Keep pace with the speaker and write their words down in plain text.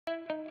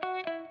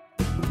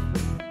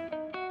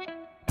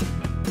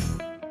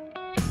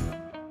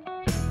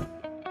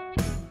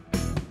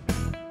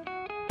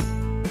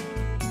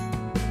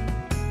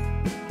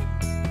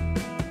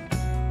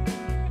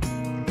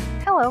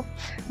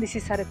This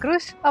is Sara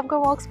Cruz of Go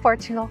Walks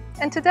Portugal,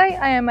 and today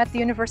I am at the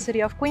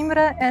University of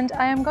Coimbra and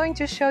I am going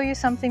to show you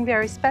something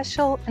very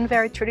special and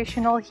very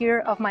traditional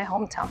here of my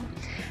hometown.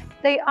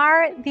 They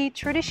are the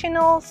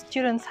traditional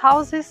students'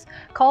 houses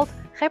called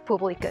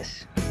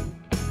Repúblicas.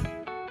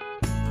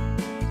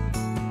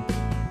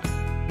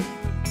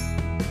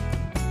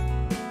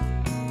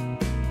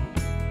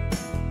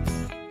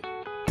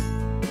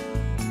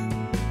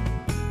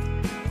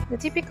 The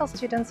typical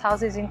students'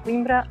 houses in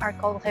Coimbra are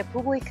called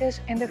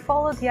Repúblicas and they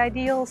follow the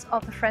ideals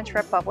of the French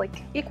Republic: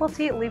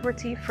 equality,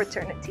 liberty,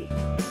 fraternity.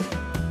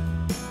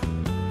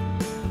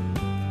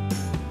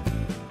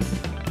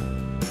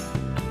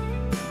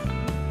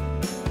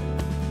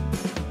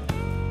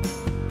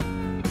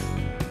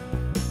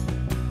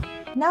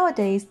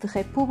 Nowadays, the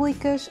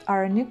Repúblicas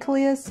are a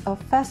nucleus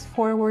of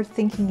fast-forward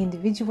thinking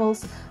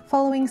individuals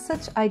following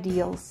such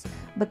ideals.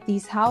 But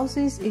these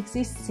houses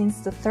exist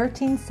since the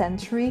 13th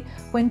century,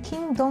 when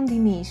King Dom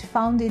Dinis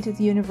founded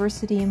the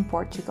university in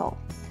Portugal.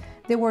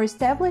 They were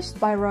established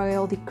by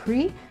royal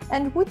decree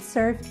and would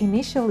serve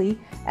initially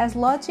as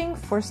lodging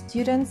for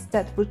students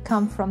that would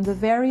come from the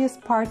various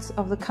parts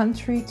of the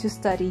country to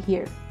study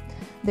here.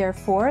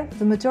 Therefore,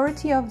 the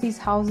majority of these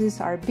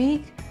houses are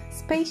big,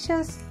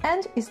 spacious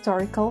and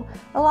historical,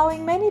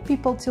 allowing many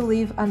people to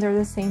live under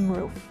the same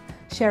roof,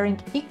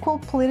 sharing equal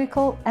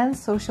political and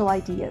social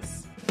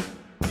ideas.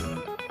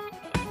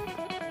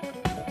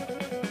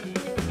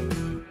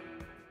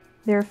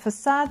 Their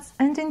facades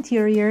and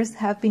interiors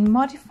have been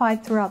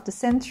modified throughout the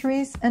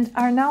centuries and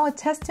are now a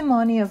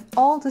testimony of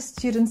all the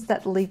students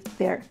that lived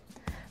there.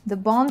 The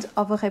bond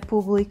of a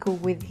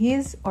Repúblico with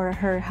his or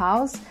her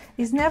house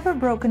is never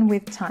broken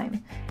with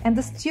time, and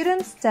the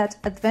students that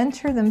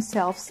adventure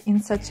themselves in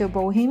such a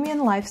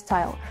bohemian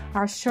lifestyle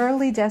are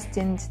surely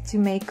destined to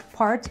make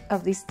part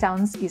of this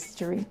town's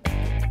history.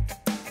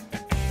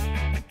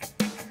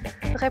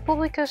 The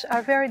Repúblicas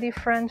are very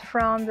different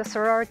from the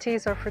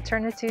sororities or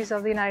fraternities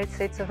of the United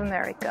States of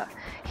America.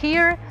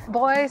 Here,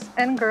 boys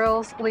and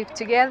girls live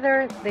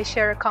together, they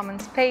share a common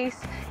space,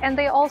 and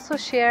they also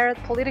share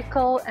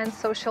political and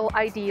social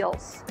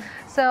ideals.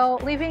 So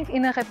living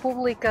in a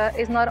República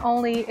is not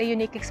only a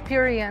unique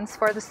experience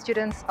for the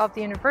students of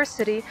the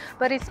university,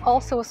 but it's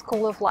also a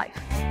school of life.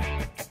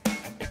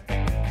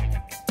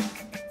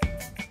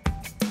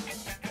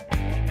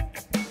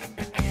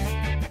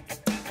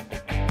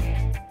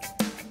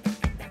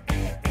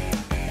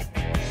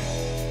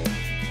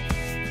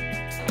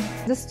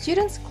 The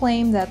students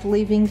claim that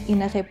living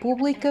in a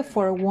República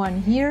for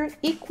 1 year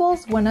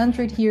equals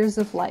 100 years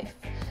of life.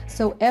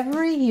 So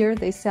every year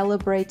they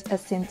celebrate a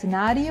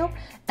centenario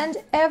and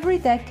every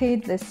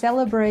decade they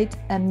celebrate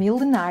a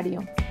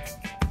millenario.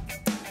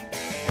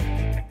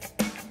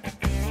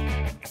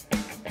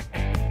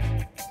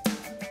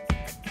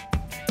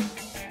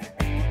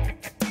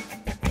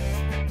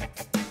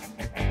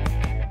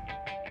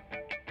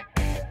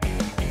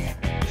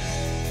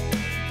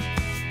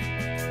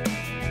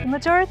 The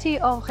majority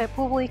of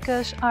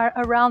Repúblicas are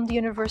around the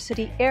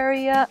university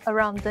area,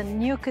 around the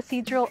new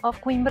cathedral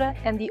of Coimbra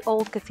and the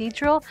old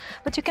cathedral,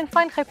 but you can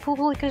find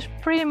Repúblicas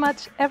pretty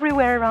much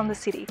everywhere around the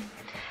city.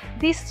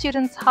 These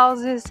students'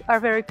 houses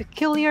are very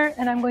peculiar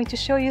and I'm going to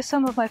show you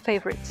some of my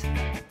favorites.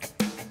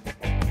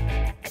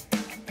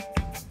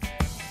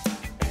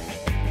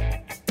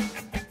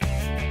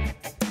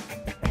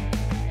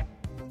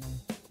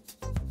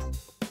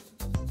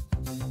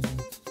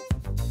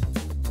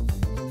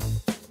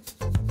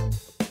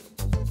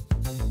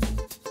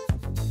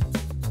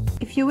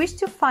 If you wish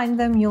to find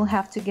them, you'll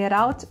have to get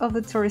out of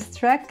the tourist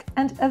track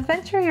and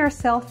adventure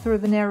yourself through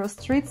the narrow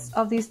streets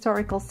of the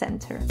historical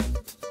center.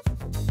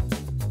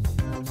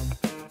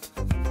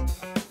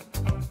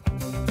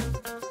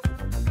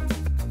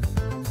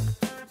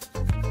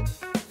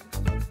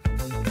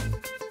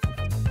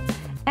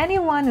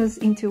 Anyone who's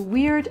into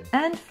weird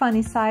and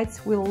funny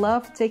sights will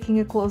love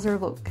taking a closer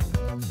look.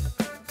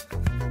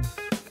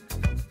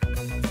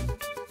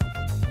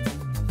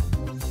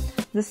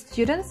 The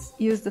students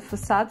use the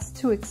facades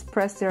to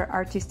express their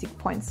artistic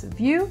points of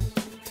view.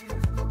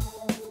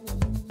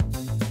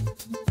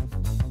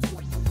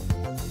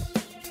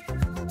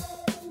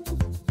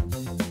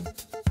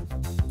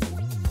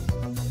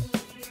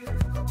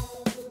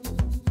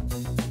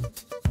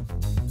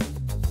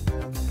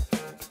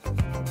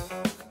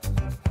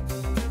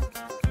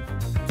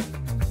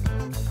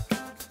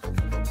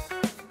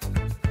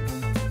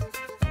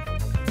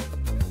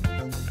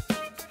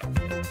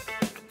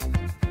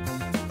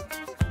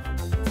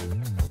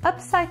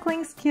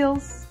 Upcycling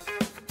skills,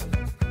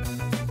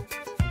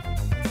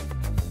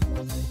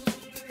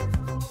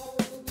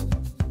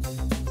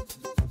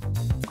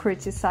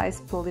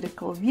 criticize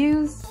political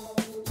views,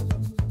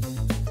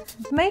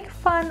 make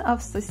fun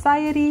of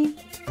society,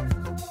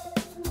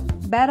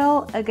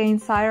 battle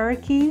against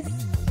hierarchies,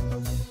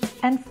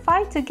 and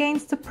fight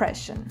against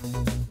oppression.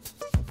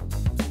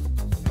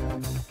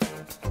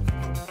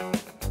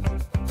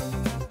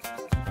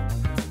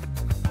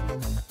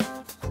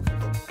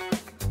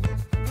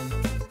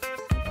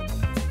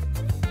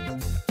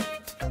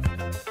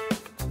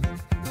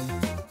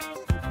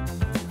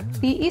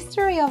 The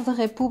history of the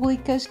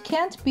Repúblicas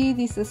can't be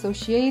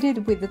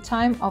disassociated with the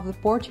time of the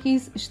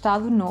Portuguese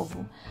Estado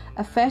Novo,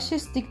 a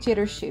fascist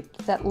dictatorship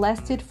that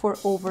lasted for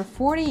over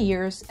 40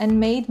 years and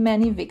made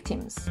many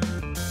victims.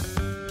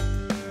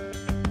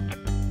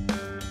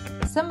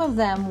 Some of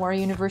them were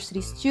university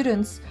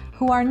students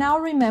who are now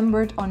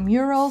remembered on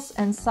murals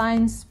and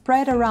signs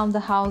spread around the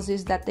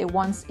houses that they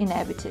once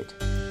inhabited.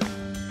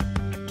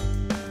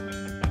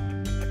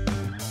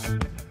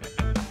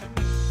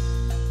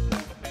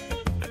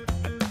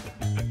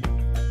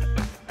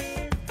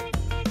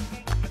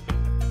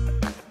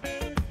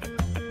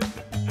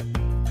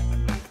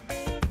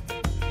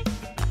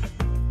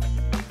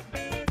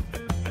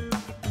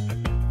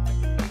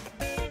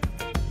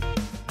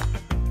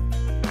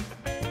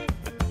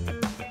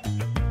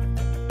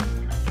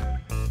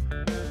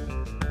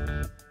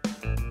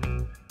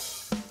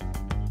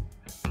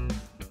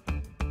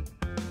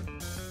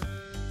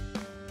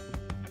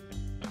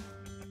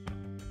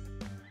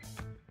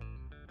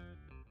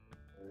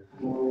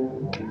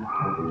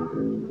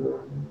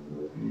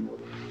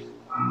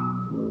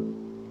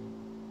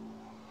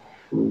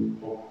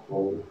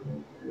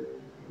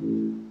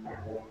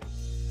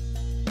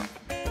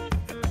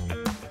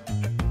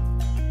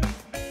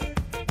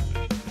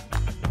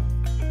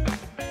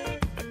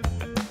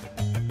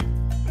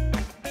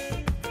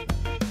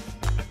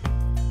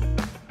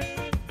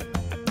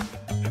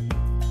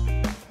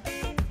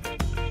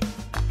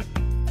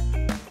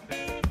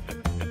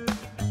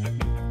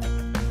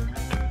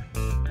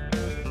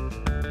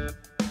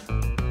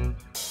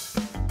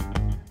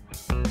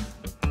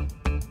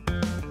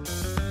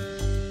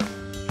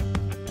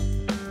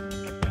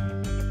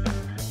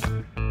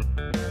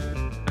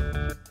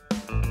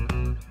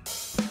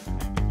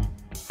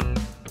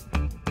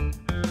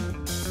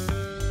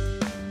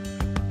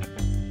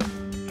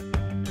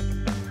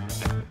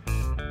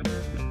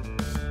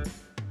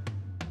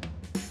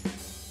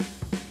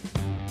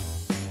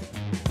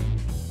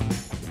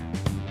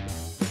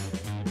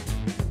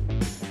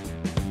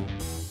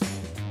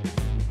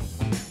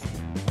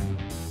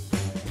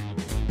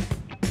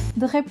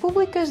 The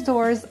República's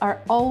doors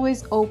are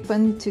always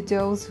open to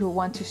those who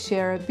want to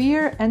share a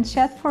beer and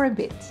chat for a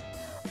bit,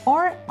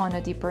 or, on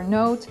a deeper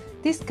note,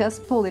 discuss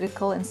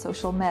political and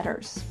social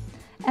matters.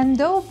 And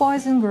though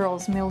boys and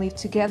girls may live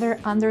together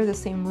under the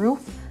same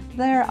roof,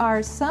 there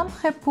are some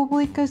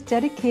Repúblicas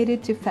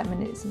dedicated to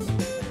feminism.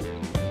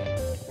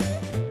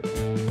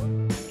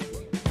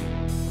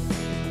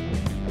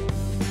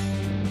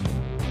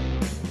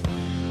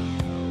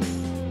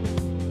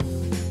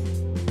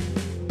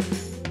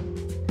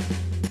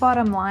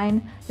 Bottom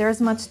line,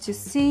 there's much to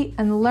see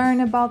and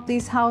learn about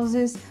these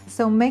houses,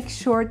 so make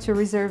sure to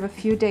reserve a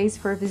few days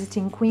for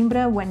visiting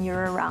Coimbra when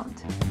you're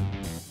around.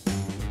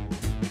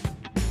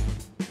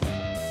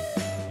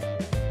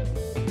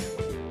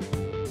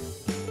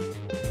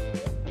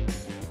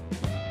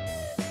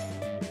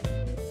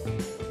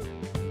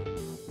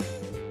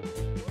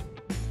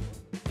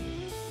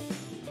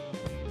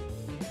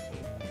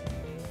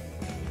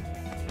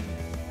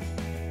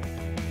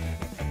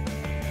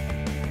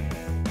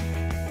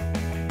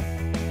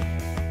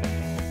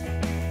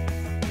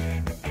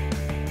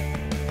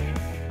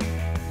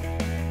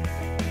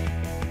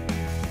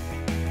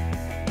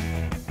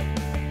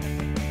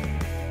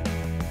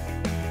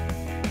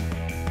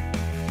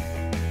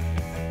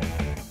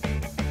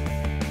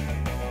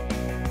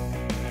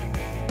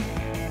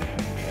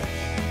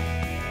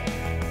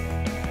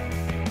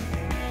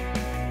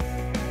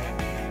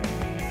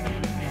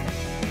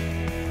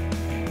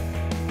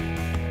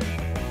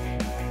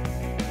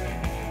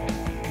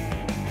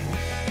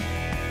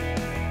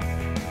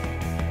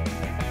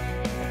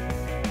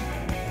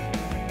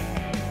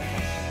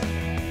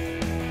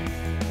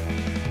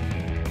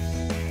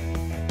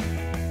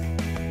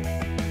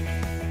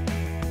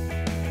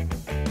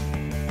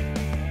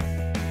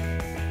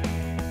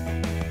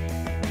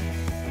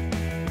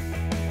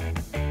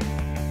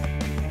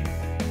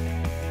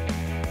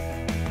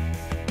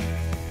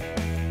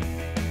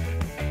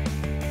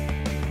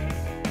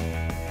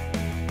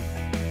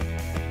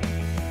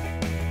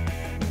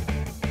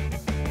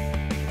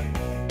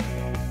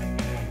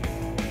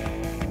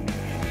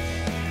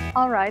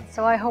 Alright,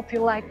 so I hope you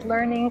liked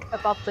learning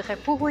about the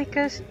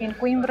Repúblicas in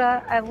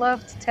Coimbra. I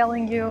loved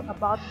telling you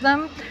about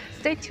them.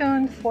 Stay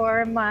tuned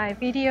for my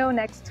video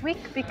next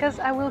week because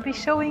I will be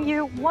showing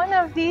you one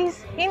of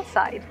these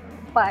inside.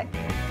 Bye!